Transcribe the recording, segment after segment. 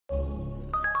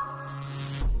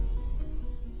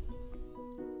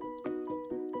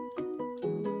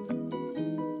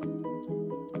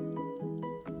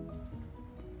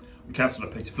I'm Councillor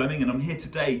Peter Fleming, and I'm here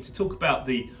today to talk about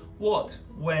the what,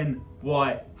 when,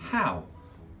 why, how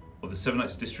of the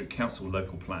Sevenoaks District Council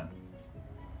local plan.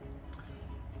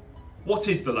 What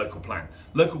is the local plan?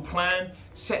 Local plan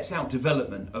sets out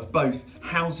development of both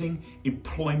housing,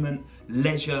 employment,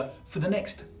 leisure for the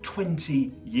next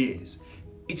 20 years.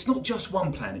 It's not just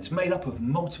one plan, it's made up of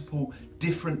multiple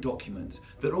different documents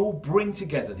that all bring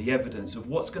together the evidence of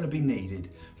what's going to be needed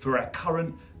for our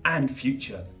current and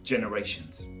future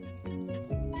generations.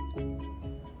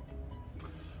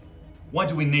 Why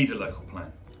do we need a local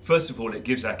plan? First of all, it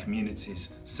gives our communities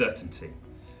certainty.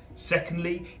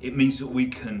 Secondly, it means that we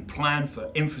can plan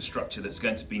for infrastructure that's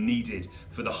going to be needed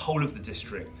for the whole of the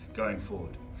district going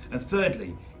forward. And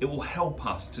thirdly, it will help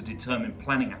us to determine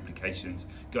planning applications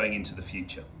going into the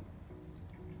future.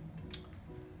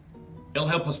 It'll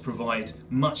help us provide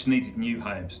much needed new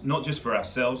homes, not just for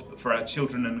ourselves, but for our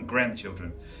children and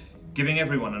grandchildren, giving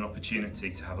everyone an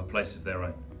opportunity to have a place of their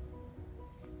own.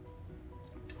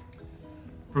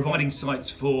 Providing sites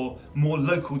for more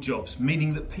local jobs,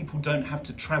 meaning that people don't have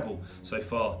to travel so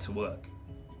far to work.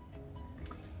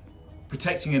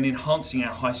 Protecting and enhancing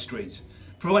our high streets,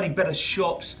 providing better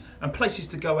shops and places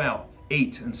to go out,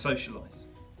 eat and socialise.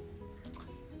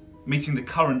 Meeting the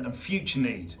current and future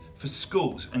need for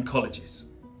schools and colleges.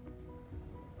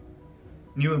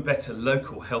 New and better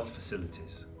local health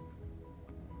facilities.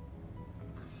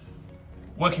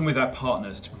 Working with our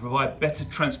partners to provide better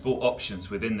transport options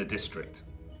within the district.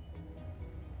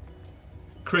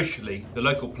 Crucially, the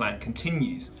local plan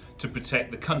continues to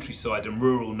protect the countryside and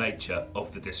rural nature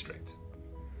of the district.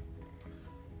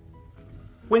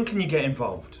 When can you get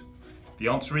involved? The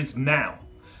answer is now.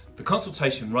 The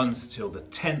consultation runs till the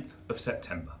 10th of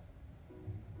September.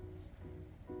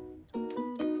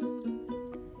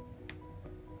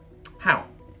 How?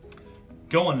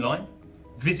 Go online,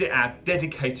 visit our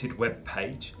dedicated web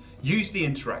page, use the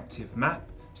interactive map,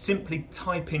 simply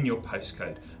type in your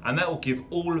postcode and that will give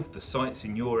all of the sites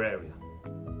in your area.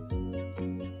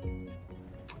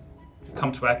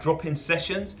 Come to our drop-in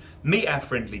sessions, meet our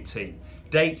friendly team.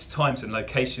 Dates, times and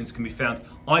locations can be found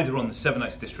either on the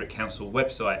Sevenoaks District Council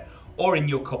website or in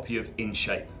your copy of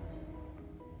InShape.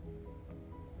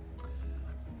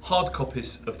 Hard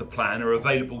copies of the plan are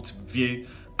available to view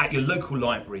at your local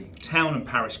library, town and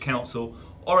parish council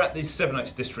or at the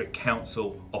Sevenoaks District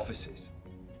Council offices.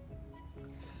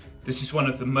 This is one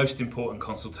of the most important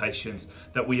consultations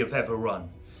that we have ever run.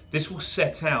 This will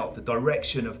set out the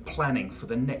direction of planning for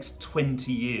the next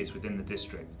 20 years within the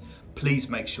district. Please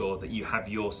make sure that you have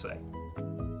your say.